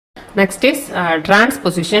Next is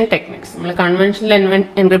transposition techniques. We conventional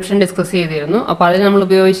encryption discuss ചെയ്തിരുന്നു. അപ്പോൾ അതിൽ നമ്മൾ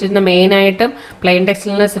ഉപയോഗിച്ചിരുന്ന മെയിൻ ആയിട്ട് പ്ലെയിൻ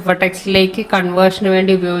ടെക്സ്റ്റിൽ നിന്ന് സിഫർ ടെക്സ്റ്റിലേക്ക് കൺവേർഷന്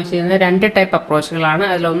വേണ്ടി ഉപയോഗിച്ചിരുന്ന രണ്ട് ടൈപ്പ് അപ്രോച്ചുകളാണ്.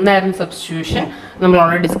 അതിൽ ഒന്നായിരുന്നു സബ്സ്റ്റിറ്റ്യൂഷൻ, നമ്മൾ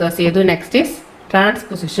ഓൾറെഡി ഡിസ്കസ് ചെയ്തു. Next is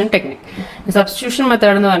transposition technique. Substitution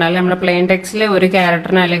method എന്ന് പറഞ്ഞാൽ നമ്മുടെ പ്ലെയിൻ ടെക്സ്റ്റിലെ ഒരു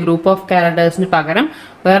ക്യാരക്ടറിന് അല്ലെങ്കിൽ ഗ്രൂപ്പ് ഓഫ് ക്യാരക്ടേഴ്സിന് പകരം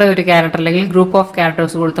വേറെ ഒരു ക്യാരക്ടർ അല്ലെങ്കിൽ ഗ്രൂപ്പ് ഓഫ്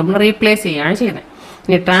ക്യാരക്ടേഴ്സ് കൊടുത്ത് നമ്മൾ റീപ്ലേസ് ചെയ്യുകയാണ് ചെയ്യുന്നത്.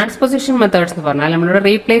 ഇനി ട്രാൻസ്പോസിഷൻ മെത്തേഡ്സ് എന്ന് പറഞ്ഞാൽ നമ്മളുടെ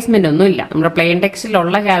റീപ്ലേസ്മെന്റ് ഒന്നും ഇല്ല. നമ്മുടെ പ്ലെയിൻ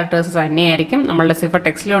ടെക്സ്റ്റിലുള്ള ക്യാരക്ടേഴ്സ് തന്നെയായിരിക്കും നമ്മളുടെ സിഫർ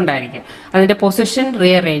ടെക്സ്റ്റിലും ഉണ്ടായിരിക്കും. അതിന്റെ പൊസിഷൻ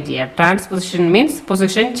റീഅറേഞ്ച് ചെയ്യുക. ട്രാൻസ്പോസിഷൻ മീൻസ്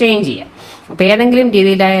പൊസിഷൻ ചേഞ്ച് ചെയ്യുക. അപ്പോൾ ഏതെങ്കിലും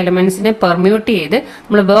രീതിയിലായ എലമെന്റ്സിനെ പെർമ്യൂട്ട് ചെയ്ത്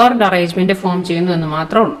നമ്മൾ വേറൊരു അറേഞ്ച്മെന്റ് ഫോം ചെയ്യുന്നു എന്ന്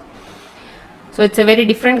മാത്രമേ ഉള്ളൂ. So it's A very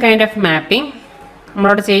different kind of mapping.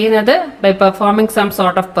 നമ്മളോട് ചെയ്യുന്നത് by performing some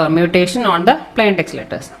sort of permutation on the plain text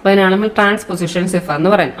letters. അപ്പോൾ അതിനാണ് നമ്മൾ ട്രാൻസ്പോസിഷൻ സിഫർ എന്ന്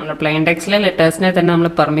പറയുന്നത്. നമ്മൾ പ്ലെയിൻ ടെക്സ്റ്റിലെ ലെറ്റേഴ്സിനെ തന്നെ നമ്മൾ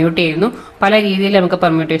പെർമ്യൂട്ട് ചെയ്യുന്നു. പല രീതിയിൽ നമുക്ക്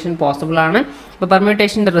പെർമ്യൂട്ടേഷൻ പോസിബിൾ ആണ്. അപ്പോൾ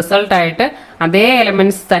പെർമ്യൂട്ടേഷൻ്റെ റിസൾട്ട് ആയിട്ട് അതേ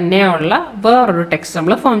എലമെന്റ്സ് തന്നെയുള്ള വേറൊരു ടെക്സ്റ്റ്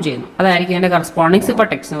നമ്മൾ ഫോം ചെയ്യുന്നു. അതായിരിക്കും അതിൻ്റെ കറസ്പോണ്ടിങ് സിഫർ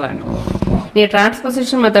ടെക്സ്റ്റ് എന്ന് പറയുന്നത്. ഇനി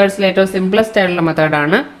ട്രാൻസ്പോസിഷൻ മെത്തേഡ്സിൽ ഏറ്റവും സിംപ്ലസ്റ്റ് ആയിട്ടുള്ള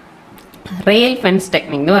മെത്തേഡാണ് റെയിൽ ഫെൻസ്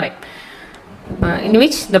ടെക്നിക് എന്ന് പറയും. In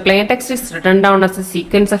which the plain text is written down as a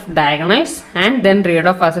sequence of diagonals and then read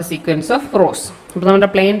off as a sequence of rows. അപ്പോൾ നമ്മുടെ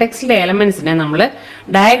പ്ലെയിൻ ടെക്സ്റ്റിലെ എലമെന്റ്സിനെ നമ്മൾ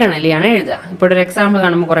ഡയഗണലി ആണ് എഴുതുക. ഇപ്പോൾ ഒരു എക്സാമ്പിൾ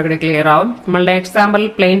കാണുമ്പോൾ കുറെ കൂടി ക്ലിയർ ആവും. നമ്മളുടെ എക്സാമ്പിൾ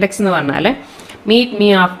പ്ലെയിൻ ടെക്സ്റ്റ് എന്ന് പറഞ്ഞാൽ meet me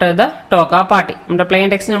after the ടോക്ക party. നമ്മുടെ പ്ലെയിൻ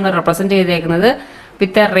ടെക്സ്റ്റ് നമ്മൾ റെപ്രസെന്റ് ചെയ്തേക്കുന്നത്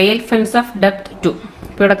with a rail fence of depth 2.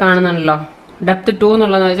 ഇപ്പോൾ ഇവിടെ കാണുന്നുണ്ടല്ലോ, ഡെപ്ത് 2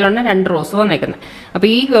 എന്നുള്ളതെന്ന് വെച്ചിട്ടുണ്ടെങ്കിൽ 2 റോസ് വന്നേക്കുന്നത്. അപ്പോൾ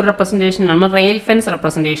ഈ ഒരു റെപ്രസെന്റേഷൻ നമ്മൾ റെയിൽ ഫെൻസ്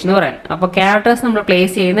റെപ്രസെന്റേഷൻ എന്ന് പറയുന്നത്. അപ്പോൾ ക്യാരക്ടേഴ്സ് നമ്മൾ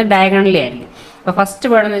പ്ലേസ് ചെയ്യുന്നത് ഡയഗണലി ആയിരിക്കും. അപ്പോൾ ഫസ്റ്റ്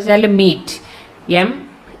വേർഡ് എന്ന് വെച്ചാൽ മീറ്റ്,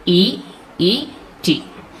 MEET.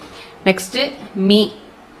 നെക്സ്റ്റ് മീ,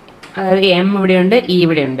 അതായത് എം ഇവിടെയുണ്ട്, ഇ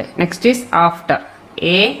ഇവിടെയുണ്ട്. Next is after,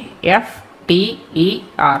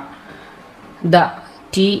 AFTER. The,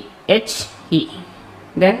 THE.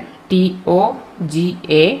 Then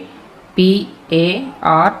TOGAPARTY.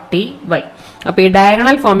 അപ്പോൾ ഈ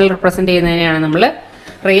ഡയഗണൽ ഫോമിൽ റെപ്രസെന്റ് ചെയ്യുന്നതിനെയാണ് നമ്മൾ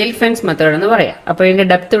റെയിൽ ഫെൻസ് മെത്തേഡ് എന്ന് പറയാം. അപ്പോൾ ഇതിന്റെ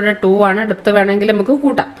ഡെപ്ത് ഇവിടെ 2 ആണ്. ഡെപ്ത് വേണമെങ്കിൽ നമുക്ക്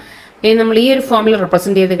കൂട്ടാം. ഇനി നമ്മൾ ഈ ഒരു ഫോമിൽ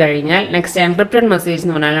റെപ്രസെന്റ് ചെയ്ത് കഴിഞ്ഞാൽ നെക്സ്റ്റ് എൻക്രിപ്റ്റഡ് മെസ്സേജ്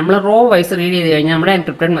എന്ന് പറഞ്ഞാൽ നമ്മൾ റോ വൈസ് റീഡ് ചെയ്ത് കഴിഞ്ഞാൽ നമ്മുടെ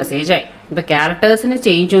എൻക്രിപ്റ്റഡ് മെസ്സേജ് ആയി. ഇപ്പോൾ ക്യാരക്ടേഴ്സിന്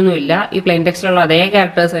ചേഞ്ച് ഒന്നുമില്ല. ഈ പ്ലെയിൻ ടെക്സ്റ്റിലുള്ള അതേ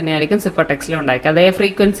ക്യാരക്ടേഴ്സ് തന്നെയായിരിക്കും സിഫർ ടെക്സ്റ്റിൽ ഉണ്ടായിരിക്കും, അതേ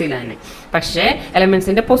ഫ്രീക്വൻസിയിൽ തന്നെ. പക്ഷേ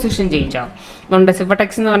എലമെന്റ്സിന്റെ പൊസിഷൻ ചേഞ്ച് ആവും. അതുകൊണ്ട് സിഫർ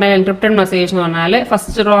ടെക്സ്റ്റ് എന്ന് പറഞ്ഞാൽ എൻക്രിപ്റ്റഡ് മെസ്സേജ് എന്ന് പറഞ്ഞാൽ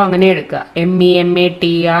ഫസ്റ്റ് റോ അങ്ങനെ എടുക്കുക,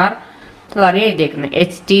 MEMATR അതാണ് എഴുതിയേക്കുന്നത്,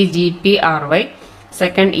 HTGPRY.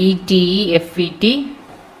 സെക്കൻഡ് ETEFET,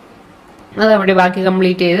 അതവിടെ ബാക്കി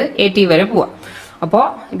കംപ്ലീറ്റ് ചെയ്ത് AT വരെ പോവാം. അപ്പോൾ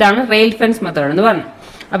ഇതാണ് റെയിൽ ഫെൻസ് മെത്തേഡ് എന്ന് പറഞ്ഞത്.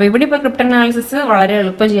 അപ്പോൾ ഇവിടെ ഇപ്പോൾ ക്രിപ്റ്റോഅനാലിസിസ് വളരെ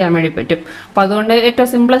എളുപ്പം ചെയ്യാൻ വേണ്ടി പറ്റും. അപ്പോൾ അതുകൊണ്ട് ഏറ്റവും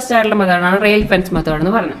സിംപ്ലസ്റ്റ് ആയിട്ടുള്ള മെത്തേഡാണ് റെയിൽ ഫെൻസ് മെത്തേഡ്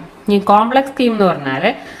എന്ന് പറഞ്ഞത്. ഈ കോംപ്ലക്സ് സ്കീം എന്ന് പറഞ്ഞാൽ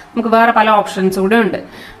നമുക്ക് വേറെ പല ഓപ്ഷൻസ് കൂടെ ഉണ്ട്.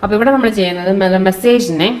 അപ്പോൾ ഇവിടെ നമ്മൾ ചെയ്യുന്നത്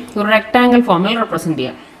മെസ്സേജിനെ ഒരു റെക്ടാങ്കിൾ ഫോമിൽ റെപ്രസെന്റ്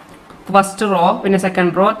ചെയ്യാം. ഫസ്റ്റ് റോ, പിന്നെ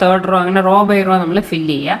സെക്കൻഡ് റോ, തേർഡ് റോ, അങ്ങനെ റോ ബൈ റോ നമ്മൾ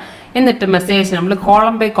ഫില്ല് ചെയ്യുക. എന്നിട്ട് മെസ്സേജ് നമ്മൾ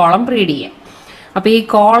കോളം ബൈ കോളം റീഡ് ചെയ്യുക. അപ്പോൾ ഈ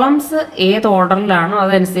കോളംസ് ഏത് ഓർഡറിലാണോ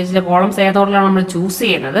അതനുസരിച്ച് കോളംസ് ഏത് ഓർഡറിലാണ് നമ്മൾ ചൂസ്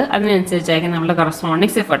ചെയ്യുന്നത് അതിനനുസരിച്ചായിരിക്കും നമ്മുടെ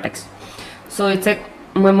corresponding cipher text. So it's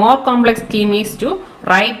A more complex scheme is to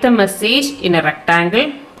write the message in A rectangle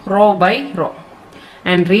raw by rho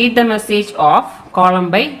and read the message of column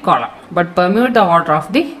by column but permute the order of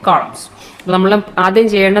the columns. നമ്മൾ ആദ്യം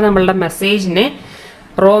ചെയ്യേണ്ടത് നമ്മളുടെ മെസ്സേജിനെ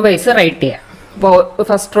raw vice right ചെയ്യുക. ഇപ്പോൾ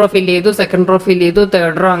first row fill ചെയ്തു, second row fill ചെയ്തു,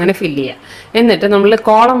 third row അങ്ങനെ fill ചെയ്യുക. എന്നിട്ട് നമ്മൾ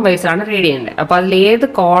കോളം വൈസ് ആണ് റീഡ് ചെയ്യേണ്ടത്. അപ്പോൾ അതിൽ ഏത്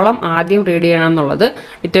കോളം ആദ്യം റീഡ് ചെയ്യണം എന്നുള്ളത്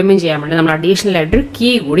ഡിറ്റർമിൻ ചെയ്യാൻ വേണ്ടി നമ്മൾ അഡീഷണൽ ആയിട്ട് ഒരു കീ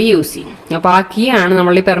കൂടി യൂസ് ചെയ്യും. അപ്പോൾ ആ കീ ആണ്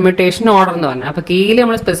നമ്മൾ ഈ പെർമ്യൂട്ടേഷൻ ഓർഡർ എന്ന് പറഞ്ഞത്. അപ്പോൾ കീയിൽ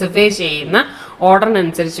നമ്മൾ സ്പെസിഫൈ ചെയ്യുന്ന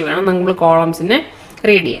ഓർഡറിനനുസരിച്ച് വേണം നമ്മൾ കോളംസിനെ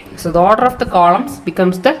റീഡ് ചെയ്യാൻ. So the order of the columns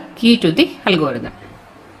becomes the key to the algorithm.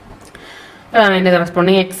 അതാണ് അതിൻ്റെ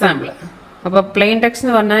കറസ്പോണ്ടിങ് എക്സാമ്പിൾ. അപ്പോൾ പ്ലെയിൻ ടെക്സ്റ്റ്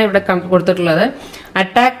എന്ന് പറഞ്ഞാൽ ഇവിടെ കൊടുത്തിട്ടുള്ളത്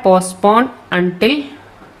അറ്റാക്ക് പോസ്റ്റ്പോൺ അൺടിൽ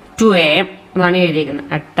 2 AM എന്നാണ് എഴുതിയിരിക്കുന്നത്.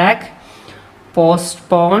 അറ്റാക്ക്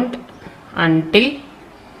പോസ്റ്റ്പോൺഡ് അൺടിൽ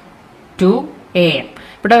 2 AM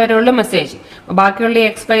ഇവിടെ വരെയുള്ള മെസ്സേജ്. ബാക്കിയുള്ള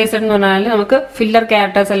XYZ എന്ന് പറഞ്ഞാൽ നമുക്ക് ഫില്ലർ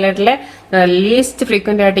ക്യാരക്ടേഴ്സ് എല്ലാറ്റിലെ ലീസ്റ്റ്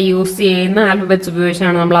ഫ്രീക്വൻ്റ് ആയിട്ട് യൂസ് ചെയ്യുന്ന ആൽഫബറ്റ്സ്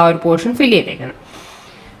ഉപയോഗിച്ചാണ് നമ്മൾ ആ ഒരു പോർഷൻ ഫില്ല് ചെയ്തേക്കുന്നത്.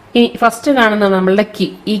 ഇനി ഫസ്റ്റ് കാണുന്ന നമ്മളുടെ കീ.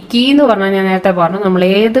 ഈ കീ എന്ന് പറഞ്ഞാൽ ഞാൻ നേരത്തെ പറഞ്ഞു നമ്മൾ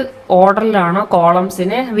ഏത് ഓർഡറിലാണോ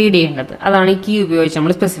കോളംസിനെ റീഡ് ചെയ്യേണ്ടത് അതാണ് ഈ കീ ഉപയോഗിച്ച്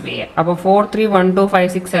നമ്മൾ സ്പെസിഫൈ ചെയ്യുക. അപ്പോൾ 4 3 1 2 5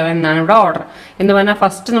 6 7 എന്നാണ് ഇവിടെ ഓർഡർ എന്ന് പറഞ്ഞാൽ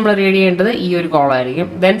ഫസ്റ്റ് നമ്മൾ റീഡ് ചെയ്യേണ്ടത് ഈ ഒരു കോളം ആയിരിക്കും,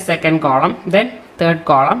 then second column, then third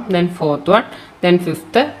column, then fourth one, then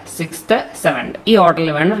fifth, sixth, seventh. ഈ ഓർഡറിൽ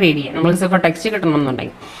വേണം റീഡ് ചെയ്യാൻ നമുക്ക് സിഫർ ടെക്സ്റ്റ്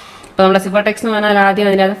കിട്ടണമെന്നുണ്ടെങ്കിൽ. അപ്പോൾ നമ്മുടെ സിഫർ ടെക്സ്റ്റ് എന്ന് പറഞ്ഞാൽ ആദ്യം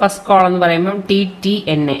അതിൻ്റെ ഫസ്റ്റ് കോളം എന്ന് പറയുമ്പോൾ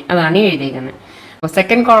TTNA അതാണ് എഴുതിയിരിക്കുന്നത്. അപ്പോൾ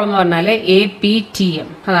സെക്കൻഡ് കോളം എന്ന് പറഞ്ഞാൽ APTM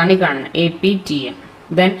അതാണ് ഈ കാണുന്നത്, APTM.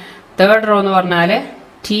 ദെൻ തേർഡ് റോ എന്ന് പറഞ്ഞാൽ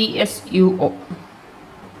TSUO.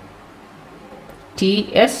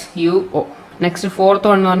 നെക്സ്റ്റ് ഫോർത്ത്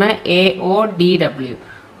വൺ എന്ന് പറഞ്ഞാൽ AODW.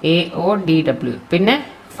 പിന്നെ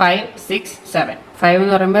 5, 6, 7. 5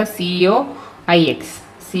 എന്ന് പറയുമ്പോൾ COIX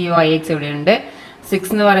ഇവിടെയുണ്ട്.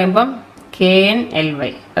 6 എന്ന് പറയുമ്പം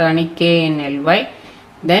KNLY, അതാണ് ഈ KNLY.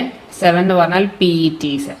 ദെൻ 7 എന്ന് പറഞ്ഞാൽ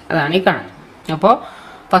PETs, അതാണ് ഈ കാണുന്നത്. അപ്പോൾ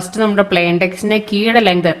ഫസ്റ്റ് നമ്മുടെ പ്ലെയിൻ ടെക്സ്റ്റിൻ്റെ കീയുടെ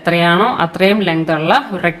ലെങ്ത് എത്രയാണോ അത്രയും ലെങ്ത് ഉള്ള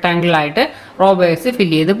ഒരു റെക്ടാങ്കിൾ ആയിട്ട് റോ വൈസ്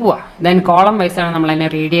ഫില്ല് ചെയ്ത് പോവാം. ദെൻ കോളം വൈസാണ് നമ്മൾ അതിനെ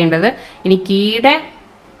റീഡ് ചെയ്യേണ്ടത്. ഇനി കീയുടെ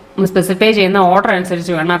സ്പെസിഫൈ ചെയ്യുന്ന ഓർഡർ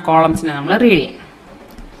അനുസരിച്ച് വേണം ആ കോളംസിനെ നമ്മൾ റീഡ് ചെയ്യാൻ.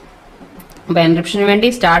 അപ്പോൾ എൻക്രിപ്ഷന് വേണ്ടി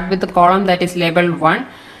start with column that is label 1,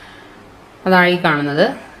 അതാണ് ഈ കാണുന്നത്.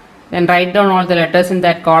 Then write down all the letters in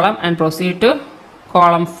that column and proceed two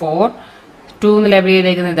column 4. 2 എന്ന് ലേബിൾ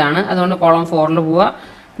ചെയ്തേക്കുന്ന ഇതാണ്, അതുകൊണ്ട് കോളം 4ൽ പോവുക.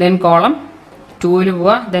 ദെൻ കോളം 2ൽ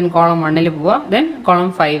പോവുക. ദെൻ കോളം 1ൽ പോവുക. Then column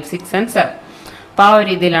 5, 6 and 7. അപ്പോൾ ആ ഒരു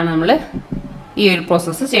രീതിയിലാണ് നമ്മൾ ഈ ഒരു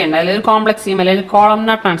പ്രോസസ്സ് ചെയ്യേണ്ടത്. അല്ലെങ്കിൽ കോംപ്ലക്സ് സ്കീം അല്ലെങ്കിൽ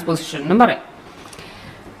കോളംനാർ ട്രാൻസ്പോസിഷൻ എന്നും പറയും.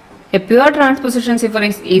 A pure transposition cipher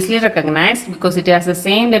is easily recognized because it has the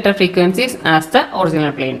same letter frequencies as the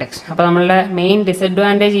original plain text. അപ്പോൾ നമ്മളുടെ മെയിൻ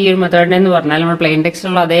ഡിസഡ്വാൻറ്റേജ് ഈ ഒരു മെത്തേഡിനെ എന്ന് പറഞ്ഞാൽ നമ്മൾ പ്ലെയിൻ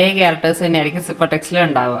ടെക്സ്റ്റിലുള്ള അതേ ക്യാരക്ടേഴ്സ് തന്നെയായിരിക്കും സിഫർ ടെക്സ്റ്റിൽ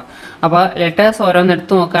ഉണ്ടാവുക. അപ്പോൾ ലെറ്റേഴ്സ് ഓരോന്ന്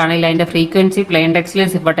എടുത്ത് നോക്കുകയാണെങ്കിൽ അതിൻ്റെ ഫ്രീക്വൻസി പ്ലെയിൻ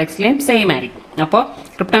ടെക്സ്റ്റിലെയും സിഫർ ടെക്സ്റ്റിലെയും സെയിം ആയിരിക്കും. അപ്പോൾ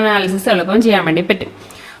ക്രിപ്റ്റോഅനാലിസിസ് എളുപ്പം ചെയ്യാൻ വേണ്ടി പറ്റും.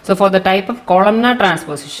 So for the type of columnar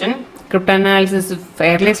transposition, cryptanalysis is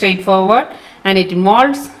fairly straightforward and it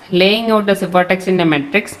involves laying out the ciphertext in the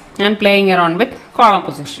matrix and playing around with column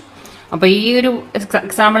position. അപ്പോൾ ഈ ഒരു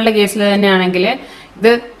എക്സാമ്പിളിൻ്റെ കേസിൽ തന്നെയാണെങ്കിൽ ഇത്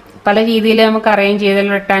പല രീതിയിൽ നമുക്ക് അറേഞ്ച് ചെയ്ത്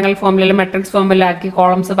റെക്ടാങ്കിൾ ഫോമിൽ മെട്രിക്സ് ഫോമിലാക്കി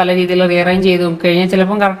കോളംസ് പല രീതിയിൽ റീഅറേഞ്ച് ചെയ്ത് കഴിഞ്ഞാൽ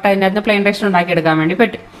ചിലപ്പം കറക്റ്റ് അതിൻ്റെ അകത്ത് പ്ലെയിൻ ടെക്സ്റ്റ് ഉണ്ടാക്കിയെടുക്കാൻ വേണ്ടി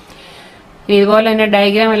പറ്റും. ഇനി ഇതുപോലെ തന്നെ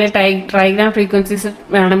ഡയഗ്രാം അല്ലെങ്കിൽ ട്രൈഗ്രാം ഫ്രീക്വൻസീസ്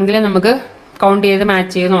വേണമെങ്കിൽ നമുക്ക് കൗണ്ട് ചെയ്ത്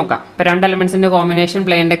മാച്ച് ചെയ്ത് നോക്കാം. ഇപ്പോൾ 2 എലമെൻസിൻ്റെ കോമ്പിനേഷൻ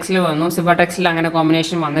പ്ലെയിൻ ടെക്സ്റ്റിൽ വന്നു, സിഫർ ടെക്സ്റ്റിൽ അങ്ങനെ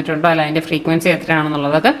കോമ്പിനേഷൻ വന്നിട്ടുണ്ടോ അല്ല അതിൻ്റെ ഫ്രീക്വൻസി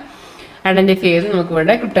എത്രയാണെന്നുള്ളതൊക്കെ ഐഡൻറ്റിഫൈ ചെയ്ത് നമുക്ക്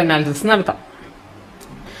ഇവിടെ ക്രിപ്റ്റോഅനാലിസിസ് നടത്താം.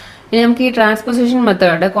 ഇനി നമുക്ക് ഈ ട്രാൻസ്പോസിഷൻ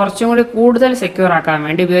മെത്തേഡ് കുറച്ചും കൂടി കൂടുതൽ സെക്യൂർ ആക്കാൻ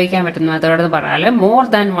വേണ്ടി ഉപയോഗിക്കാൻ പറ്റുന്ന മെത്തേഡ് എന്ന് പറഞ്ഞാൽ more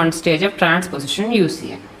than 1 stage of transposition use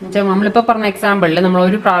ചെയ്യാൻ. എന്നുവെച്ചാൽ നമ്മളിപ്പോൾ പറഞ്ഞ എക്സാമ്പിളിൽ നമ്മൾ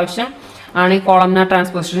ഒരു പ്രാവശ്യം ആണ് ഈ കോളംനാർ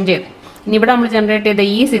ട്രാൻസ്പോസിഷൻ ചെയ്തത്. ഇനി ഇവിടെ നമ്മൾ ജനറേറ്റ് ചെയ്ത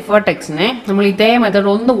ഈ സിഫർ ടെക്സ്റ്റിനെ നമ്മൾ ഇതേ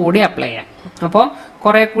മെത്തേഡ് ഒന്നുകൂടി അപ്ലൈ ചെയ്യാം. അപ്പോൾ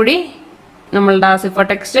കുറേ കൂടി നമ്മളുടെ ആ സിഫർ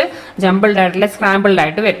ടെക്സ്റ്റ് ജംബിൾഡ് ആയിട്ടുള്ള സ്ക്രാമ്പിൾഡ്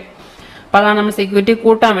ആയിട്ട് വരും. അപ്പോൾ അതാണ് നമ്മൾ സെക്യൂരിറ്റി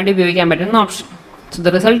കൂട്ടാൻ വേണ്ടി ഉപയോഗിക്കാൻ പറ്റുന്ന option. So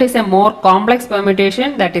the result is a more complex permutation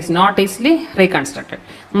that is not easily reconstructed.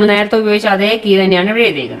 നമ്മൾ നേരത്തെ ഉപയോഗിച്ച അതേ കീ തന്നെയാണ് ഇവിടെ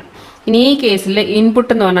എഴുതിയിരിക്കുന്നത്. ഇനി ഈ കേസിൽ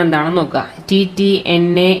ഇൻപുട്ട് എന്ന് പറഞ്ഞാൽ എന്താണെന്ന് നോക്കുക.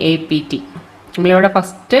 TTNAAPT. നമ്മളിവിടെ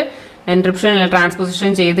ഫസ്റ്റ് എൻക്രിപ്ഷൻ അല്ലെങ്കിൽ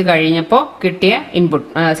ട്രാൻസ്പോസിഷൻ ചെയ്ത് കഴിഞ്ഞപ്പോൾ കിട്ടിയ input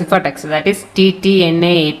cipher text that is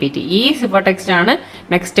TTNAAPT. ഈ സിഫർ ടെക്സ്റ്റ് ആണ്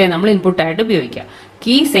നെക്സ്റ്റ് ഡേ നമ്മൾ ഇൻപുട്ടായിട്ട് ഉപയോഗിക്കുക.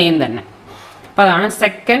 കീ സെയിം തന്നെ. അപ്പോൾ അതാണ്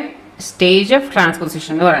സെക്കൻഡ് സ്റ്റേജ് ഓഫ്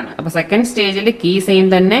ട്രാൻസ്പോസിഷൻ എന്ന് പറയുന്നത്. അപ്പോൾ സെക്കൻഡ് സ്റ്റേജിൽ കീ സെയിം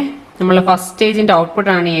തന്നെ, നമ്മൾ ഫസ്റ്റ് സ്റ്റേജിൻ്റെ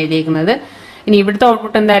ഔട്ട്പുട്ടാണ് എഴുതിയിരിക്കുന്നത്. ഇനി ഇവിടുത്തെ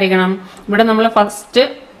ഔട്ട്പുട്ട് എന്തായിരിക്കണം? ഇവിടെ നമ്മൾ ഫസ്റ്റ്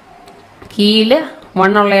കീയിൽ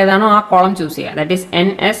 1 ഉള്ള ഏതാണോ ആ കോളം ചൂസ് ചെയ്യുക, ദാറ്റ് ഈസ്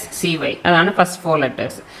NSCY, അതാണ് ഫസ്റ്റ് 4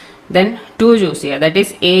 ലെറ്റേഴ്സ്. ദെൻ 2 ചൂസ് ചെയ്യുക, ദാറ്റ്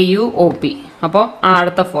ഈസ് AUOP, അപ്പോൾ ആ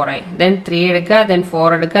അടുത്ത 4 ആയി. ദെൻ 3 എടുക്കുക, ദെൻ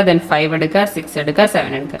 4 എടുക്കുക, ദെൻ 5 എടുക്കുക, 6 എടുക്കുക,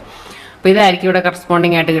 7 എടുക്കുക. അപ്പോൾ ഇതായിരിക്കും ഇവിടെ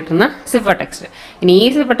കറസ്പോണ്ടിങ് ആയിട്ട് കിട്ടുന്ന സിഫർ ടെക്സ്റ്റ്. ഇനി ഈ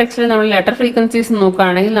സിഫർ ടെക്സ്റ്റിൽ നമ്മൾ ലെറ്റർ ഫ്രീക്വൻസീസ്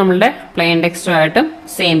നോക്കുകയാണെങ്കിൽ നമ്മളുടെ പ്ലെയിൻ ടെക്സ്റ്റുമായിട്ടും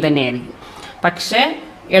സെയിം തന്നെയായിരിക്കും. പക്ഷേ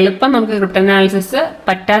എളുപ്പം നമുക്ക് ക്രിപ്റ്റോഅനാലിസിസ്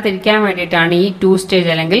പറ്റാതിരിക്കാൻ വേണ്ടിയിട്ടാണ് ഈ 2 സ്റ്റേജ്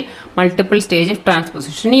അല്ലെങ്കിൽ multiple stage of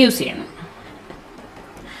transposition use ചെയ്യുന്നത്.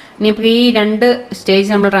 ഇനിയിപ്പോൾ ഈ 2 സ്റ്റേജ്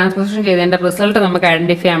നമ്മൾ ട്രാൻസ്പോസിഷൻ ചെയ്തതിൻ്റെ റിസൾട്ട് നമുക്ക്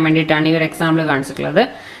ഐഡൻറ്റിഫൈ ചെയ്യാൻ വേണ്ടിയിട്ടാണ് ഈ ഒരു എക്സാമ്പിൾ കാണിച്ചിട്ടുള്ളത്.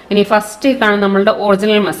 ഇനി ഫസ്റ്റ് കാണുന്ന നമ്മളുടെ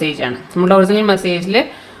ഒറിജിനൽ മെസ്സേജാണ്. നമ്മുടെ ഒറിജിനൽ മെസ്സേജിൽ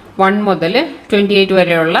 1 മുതൽ 28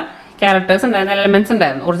 വരെയുള്ള ക്യാരക്ടേഴ്സ് ഉണ്ടായിരുന്ന എലമെൻറ്റ്സ്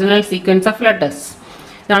ഉണ്ടായിരുന്നു, ഒറിജിനൽ സീക്വൻസ് ഓഫ് ലെറ്റേഴ്സ്.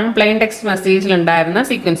 ഇതാണ് പ്ലെയിൻ ടെക്സ്റ്റ് മെസ്സേജിൽ ഉണ്ടായിരുന്ന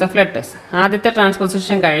സീക്വൻസ് ഓഫ് ലെറ്റേഴ്സ്. ആദ്യത്തെ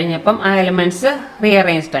ട്രാൻസ്പോസിഷൻ കഴിഞ്ഞപ്പം ആ എലമെൻറ്റ്സ്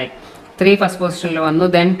റീഅറേഞ്ച്ഡ് ആയി. 3 ഫസ്റ്റ് പൊസിഷനിൽ വന്നു,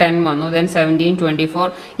 ദെൻ 10 വന്നു, ദെൻ 17, 24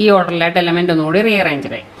 ഈ ഓർഡറിലായിട്ട് എലമെൻറ്റ് ഒന്നുകൂടി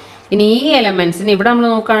റീഅറേഞ്ച്ഡ് ആയി. ഇനി ഈ എലമെൻറ്റ്സിന് ഇവിടെ നമ്മൾ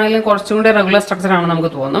നോക്കുകയാണെങ്കിൽ കുറച്ചും കൂടി റെഗുലർ സ്ട്രക്ചർ ആണെന്ന്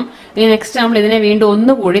നമുക്ക് തോന്നും. ഇനി നെക്സ്റ്റ് നമ്മൾ ഇതിനെ വീണ്ടും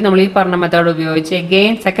ഒന്നുകൂടി നമ്മൾ ഈ പറഞ്ഞ മെത്തേഡ് ഉപയോഗിച്ച്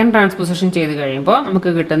അഗെയിൻ സെക്കൻഡ് ട്രാൻസ്പോസിഷൻ ചെയ്ത് കഴിയുമ്പോൾ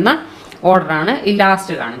നമുക്ക് കിട്ടുന്ന ഓർഡറാണ് ഈ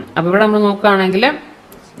ലാസ്റ്റ് കാണുന്നത്. അപ്പോൾ ഇവിടെ നമ്മൾ നോക്കുകയാണെങ്കിൽ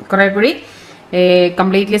കുറേ കൂടി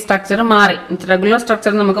കംപ്ലീറ്റ്ലി സ്ട്രക്ചർ മാറി. റെഗുലർ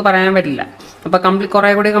സ്ട്രക്ചർ നമുക്ക് പറയാൻ പറ്റില്ല. അപ്പോൾ കുറേ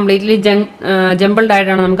കൂടി കംപ്ലീറ്റ്ലി ജംബിൾഡ്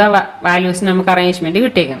ആയിട്ടാണ് നമുക്ക് ആ വാല്യൂസിന് നമുക്ക് അറേഞ്ച്മെൻറ്റ്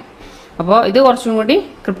കിട്ടിയേക്കുന്നത്. അപ്പോൾ ഇത് കുറച്ചും കൂടി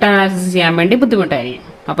ക്രിപ്റ്റോഅനാലിസിസ് ചെയ്യാൻ വേണ്ടി ബുദ്ധിമുട്ടായിരിക്കും.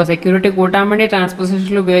 അപ്പോൾ സെക്യൂരിറ്റി കൂട്ടാൻ വേണ്ടി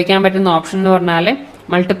ട്രാൻസ്പോസിഷനിൽ ഉപയോഗിക്കാൻ പറ്റുന്ന ഓപ്ഷൻ എന്ന് പറഞ്ഞാൽ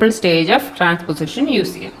multiple stage of transposition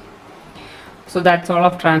use ചെയ്യാം. So that's all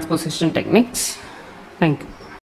of transposition techniques. Thank you.